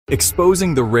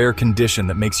exposing the rare condition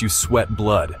that makes you sweat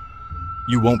blood.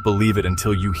 You won't believe it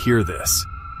until you hear this.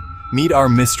 Meet our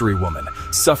mystery woman,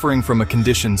 suffering from a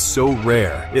condition so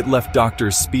rare it left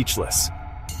doctors speechless.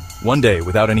 One day,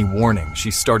 without any warning,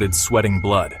 she started sweating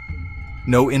blood.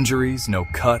 No injuries, no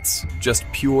cuts, just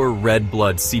pure red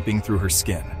blood seeping through her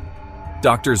skin.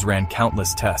 Doctors ran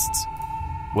countless tests.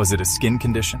 Was it a skin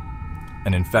condition?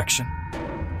 An infection?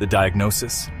 The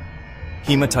diagnosis?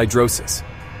 Hematidrosis,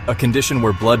 a condition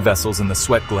where blood vessels in the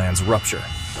sweat glands rupture,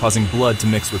 causing blood to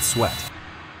mix with sweat.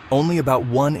 Only about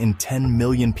 1 in 10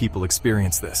 million people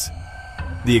experience this.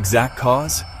 The exact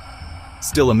cause?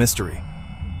 Still a mystery.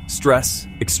 Stress,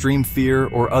 extreme fear,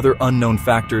 or other unknown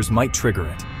factors might trigger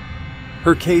it.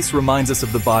 Her case reminds us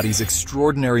of the body's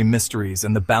extraordinary mysteries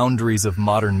and the boundaries of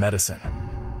modern medicine.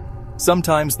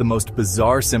 Sometimes the most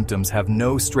bizarre symptoms have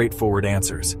no straightforward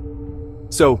answers.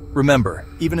 So, remember,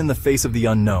 even in the face of the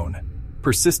unknown,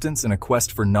 persistence and a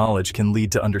quest for knowledge can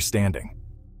lead to understanding.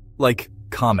 Like,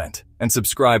 comment, and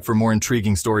subscribe for more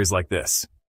intriguing stories like this.